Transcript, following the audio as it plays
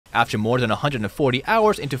After more than 140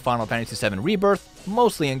 hours into Final Fantasy VII Rebirth,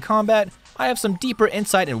 mostly in combat, I have some deeper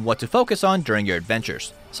insight in what to focus on during your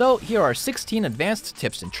adventures. So here are 16 advanced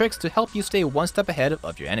tips and tricks to help you stay one step ahead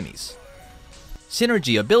of your enemies.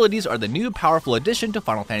 Synergy abilities are the new powerful addition to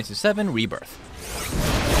Final Fantasy VII Rebirth.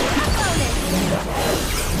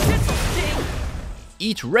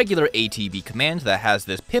 Each regular ATB command that has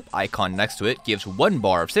this pip icon next to it gives 1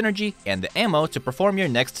 bar of synergy and the ammo to perform your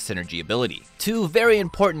next synergy ability. 2 very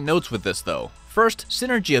important notes with this though. First,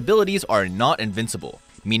 synergy abilities are not invincible,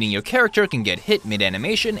 meaning your character can get hit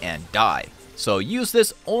mid-animation and die. So use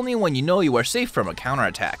this only when you know you are safe from a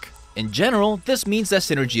counterattack. In general, this means that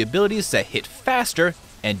synergy abilities that hit faster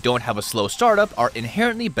and don't have a slow startup are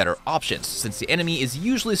inherently better options, since the enemy is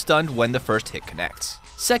usually stunned when the first hit connects.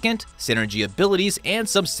 Second, synergy abilities and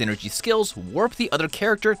some synergy skills warp the other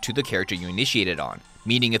character to the character you initiated on,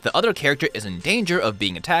 meaning if the other character is in danger of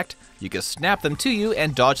being attacked, you can snap them to you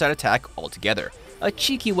and dodge that attack altogether. A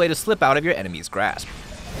cheeky way to slip out of your enemy's grasp.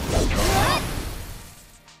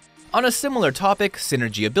 On a similar topic,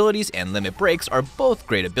 synergy abilities and limit breaks are both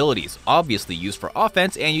great abilities, obviously used for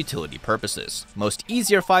offense and utility purposes. Most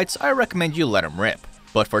easier fights, I recommend you let them rip.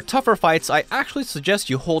 But for tougher fights, I actually suggest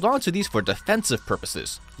you hold on to these for defensive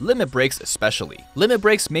purposes, limit breaks especially. Limit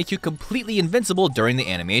breaks make you completely invincible during the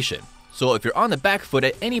animation, so if you're on the back foot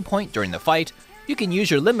at any point during the fight, you can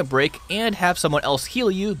use your limit break and have someone else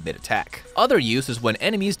heal you mid-attack. Other use is when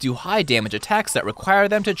enemies do high damage attacks that require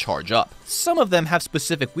them to charge up. Some of them have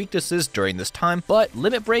specific weaknesses during this time, but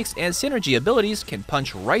limit breaks and synergy abilities can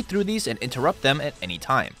punch right through these and interrupt them at any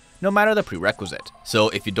time, no matter the prerequisite. So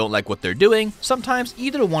if you don't like what they're doing, sometimes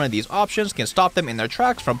either one of these options can stop them in their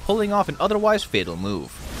tracks from pulling off an otherwise fatal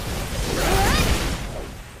move.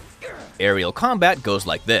 Aerial combat goes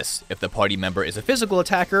like this. If the party member is a physical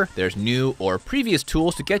attacker, there's new or previous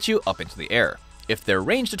tools to get you up into the air. If they're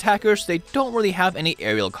ranged attackers, they don't really have any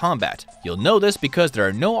aerial combat. You'll know this because there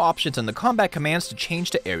are no options in the combat commands to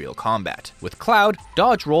change to aerial combat. With Cloud,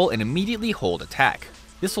 dodge roll and immediately hold attack.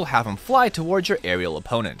 This will have him fly towards your aerial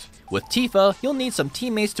opponent. With Tifa, you'll need some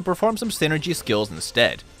teammates to perform some synergy skills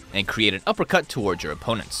instead, and create an uppercut towards your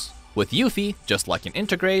opponents. With Yuffie, just like in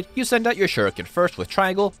Intergrade, you send out your shuriken first with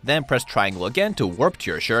triangle, then press triangle again to warp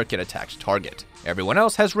to your shuriken attacked target. Everyone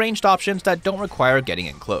else has ranged options that don't require getting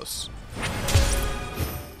in close.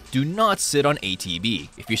 Do not sit on ATB.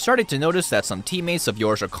 If you're starting to notice that some teammates of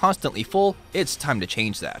yours are constantly full, it's time to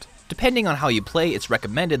change that. Depending on how you play, it's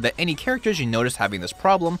recommended that any characters you notice having this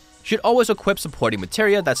problem should always equip supporting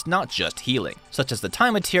materia that's not just healing, such as the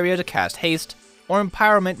time materia to cast haste, or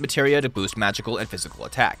empowerment materia to boost magical and physical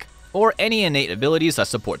attack, or any innate abilities that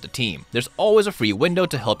support the team. There's always a free window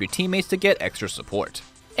to help your teammates to get extra support.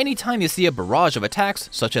 Anytime you see a barrage of attacks,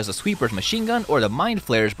 such as the Sweeper's machine gun or the Mind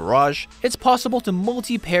Flayer's barrage, it's possible to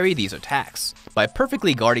multi-parry these attacks. By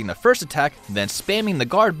perfectly guarding the first attack, then spamming the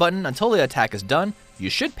guard button until the attack is done, you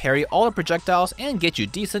should parry all the projectiles and get you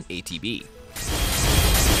decent ATB.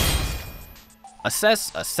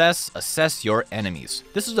 Assess your enemies.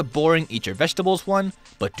 This is a boring eat your vegetables one,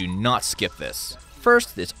 but do not skip this.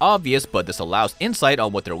 First, it's obvious, but this allows insight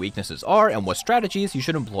on what their weaknesses are and what strategies you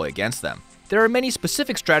should employ against them. There are many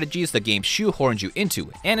specific strategies the game shoehorns you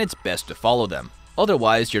into, and it's best to follow them.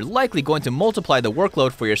 Otherwise, you're likely going to multiply the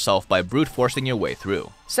workload for yourself by brute forcing your way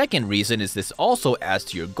through. Second reason is this also adds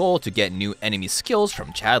to your goal to get new enemy skills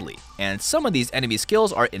from Chadley, and some of these enemy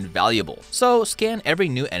skills are invaluable, so scan every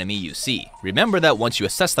new enemy you see. Remember that once you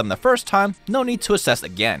assess them the first time, no need to assess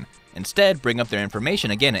again. Instead, bring up their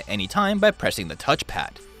information again at any time by pressing the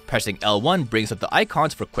touchpad. Pressing L1 brings up the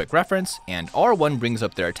icons for quick reference, and R1 brings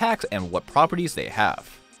up their attacks and what properties they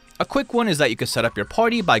have. A quick one is that you can set up your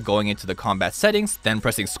party by going into the combat settings, then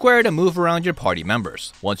pressing square to move around your party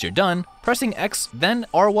members. Once you're done, pressing X, then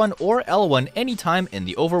R1 or L1 anytime in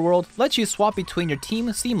the overworld lets you swap between your team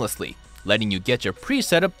seamlessly, letting you get your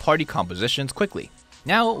pre-set up party compositions quickly.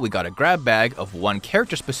 Now we got a grab bag of one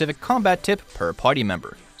character-specific combat tip per party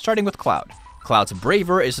member, starting with Cloud. Cloud's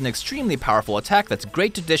Braver is an extremely powerful attack that's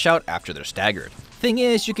great to dish out after they're staggered. Thing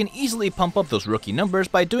is, you can easily pump up those rookie numbers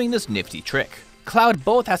by doing this nifty trick. Cloud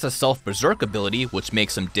both has a self-berserk ability, which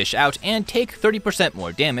makes him dish out and take 30%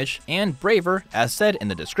 more damage, and Braver, as said in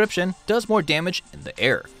the description, does more damage in the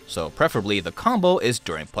air. So preferably the combo is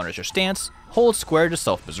during Punisher stance, hold square to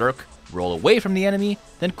self-berserk, roll away from the enemy,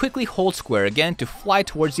 then quickly hold square again to fly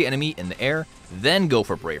towards the enemy in the air, then go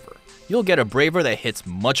for Braver. you'll get a Braver that hits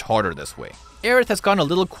much harder this way. Aerith has gotten a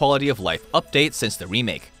little quality of life update since the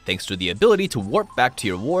remake, thanks to the ability to warp back to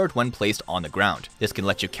your ward when placed on the ground. This can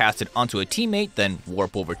let you cast it onto a teammate, then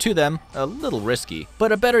warp over to them, a little risky,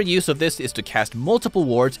 but a better use of this is to cast multiple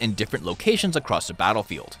wards in different locations across the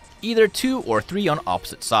battlefield, either 2 or 3 on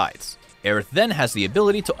opposite sides. Aerith then has the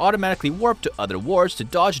ability to automatically warp to other wards to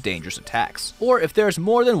dodge dangerous attacks, or if there's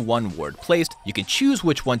more than one ward placed, you can choose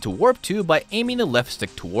which one to warp to by aiming the left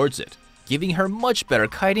stick towards it, giving her much better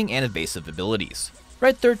kiting and evasive abilities.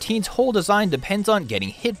 Red 13's whole design depends on getting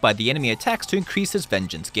hit by the enemy attacks to increase his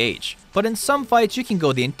vengeance gauge, but in some fights you can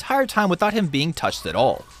go the entire time without him being touched at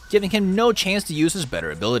all, giving him no chance to use his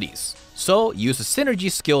better abilities. So use the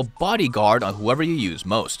synergy skill Bodyguard on whoever you use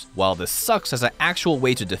most. While this sucks as an actual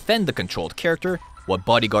way to defend the controlled character, what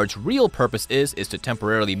Bodyguard's real purpose is to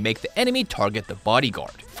temporarily make the enemy target the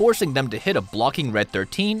Bodyguard, forcing them to hit a blocking Red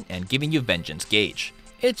 13 and giving you vengeance gauge.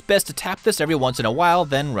 It's best to tap this every once in a while,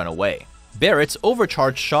 then run away. Barret's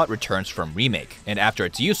Overcharge shot returns from Remake, and after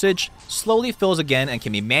its usage, slowly fills again and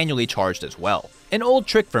can be manually charged as well. An old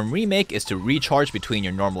trick from Remake is to recharge between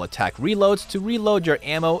your normal attack reloads to reload your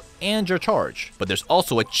ammo and your charge. But there's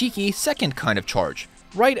also a cheeky second kind of charge.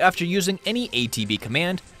 Right after using any ATB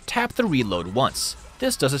command, tap the reload once.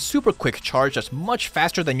 This does a super quick charge that's much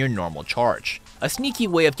faster than your normal charge. A sneaky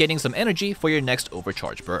way of getting some energy for your next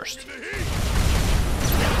Overcharge burst.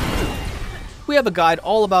 We have a guide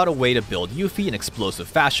all about a way to build Yuffie in explosive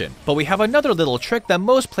fashion, but we have another little trick that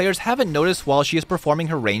most players haven't noticed while she is performing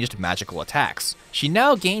her ranged magical attacks. She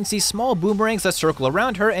now gains these small boomerangs that circle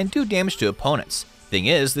around her and do damage to opponents. Thing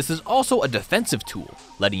is, this is also a defensive tool,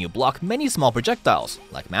 letting you block many small projectiles,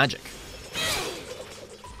 like magic.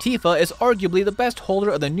 Tifa is arguably the best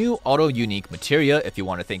holder of the new auto-unique Materia if you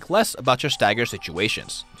want to think less about your stagger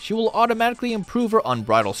situations. She will automatically improve her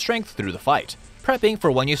unbridled strength through the fight, prepping for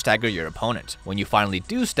when you stagger your opponent. When you finally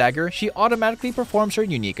do stagger, she automatically performs her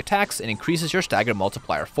unique attacks and increases your stagger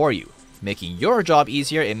multiplier for you, making your job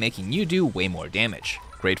easier and making you do way more damage.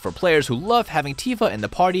 Great for players who love having Tifa in the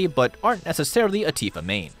party but aren't necessarily a Tifa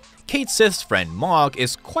main. Cait Sith's friend Mog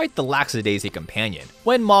is quite the lackadaisy companion.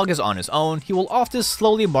 When Mog is on his own, he will often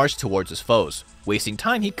slowly march towards his foes, wasting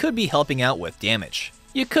time he could be helping out with damage.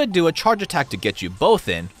 You could do a charge attack to get you both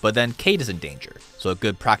in, but then Cait is in danger. So a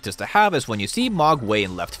good practice to have is when you see Mog way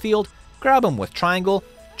in left field, grab him with triangle,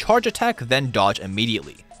 charge attack, then dodge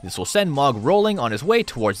immediately. This will send Mog rolling on his way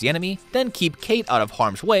towards the enemy, then keep Cait out of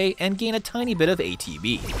harm's way and gain a tiny bit of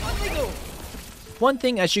ATB. One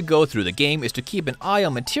thing as you go through the game is to keep an eye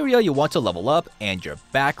on Materia you want to level up and your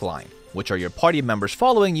backline, which are your party members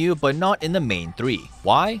following you but not in the main 3.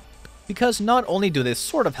 Why? Because not only do they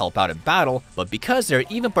sort of help out in battle, but because they're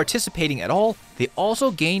even participating at all, they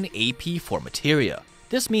also gain AP for Materia.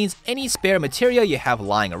 This means any spare Materia you have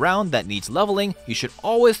lying around that needs leveling, you should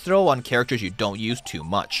always throw on characters you don't use too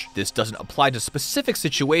much. This doesn't apply to specific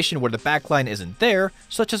situation where the backline isn't there,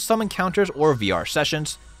 such as some encounters or VR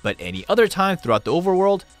sessions, but any other time throughout the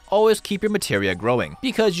overworld, always keep your Materia growing,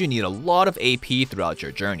 because you need a lot of AP throughout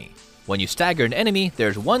your journey. When you stagger an enemy,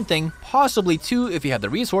 there's one thing, possibly two if you have the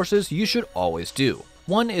resources, you should always do.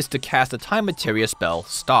 One is to cast the time Materia spell,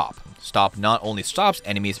 Stop. Stop not only stops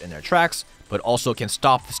enemies in their tracks, but also can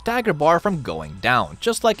stop the stagger bar from going down,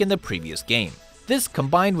 just like in the previous game. This,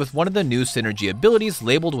 combined with one of the new synergy abilities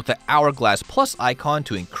labeled with the Hourglass Plus icon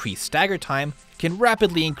to increase stagger time, can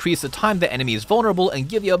rapidly increase the time the enemy is vulnerable and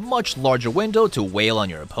give you a much larger window to wail on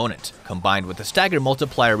your opponent. Combined with the stagger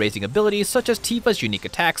multiplier raising abilities such as Tifa's unique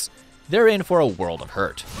attacks, they're in for a world of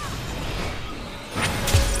hurt.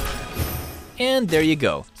 And there you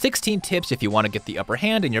go, 16 tips if you want to get the upper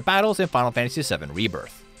hand in your battles in Final Fantasy VII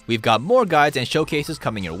Rebirth. We've got more guides and showcases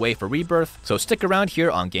coming your way for Rebirth, so stick around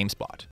here on GameSpot.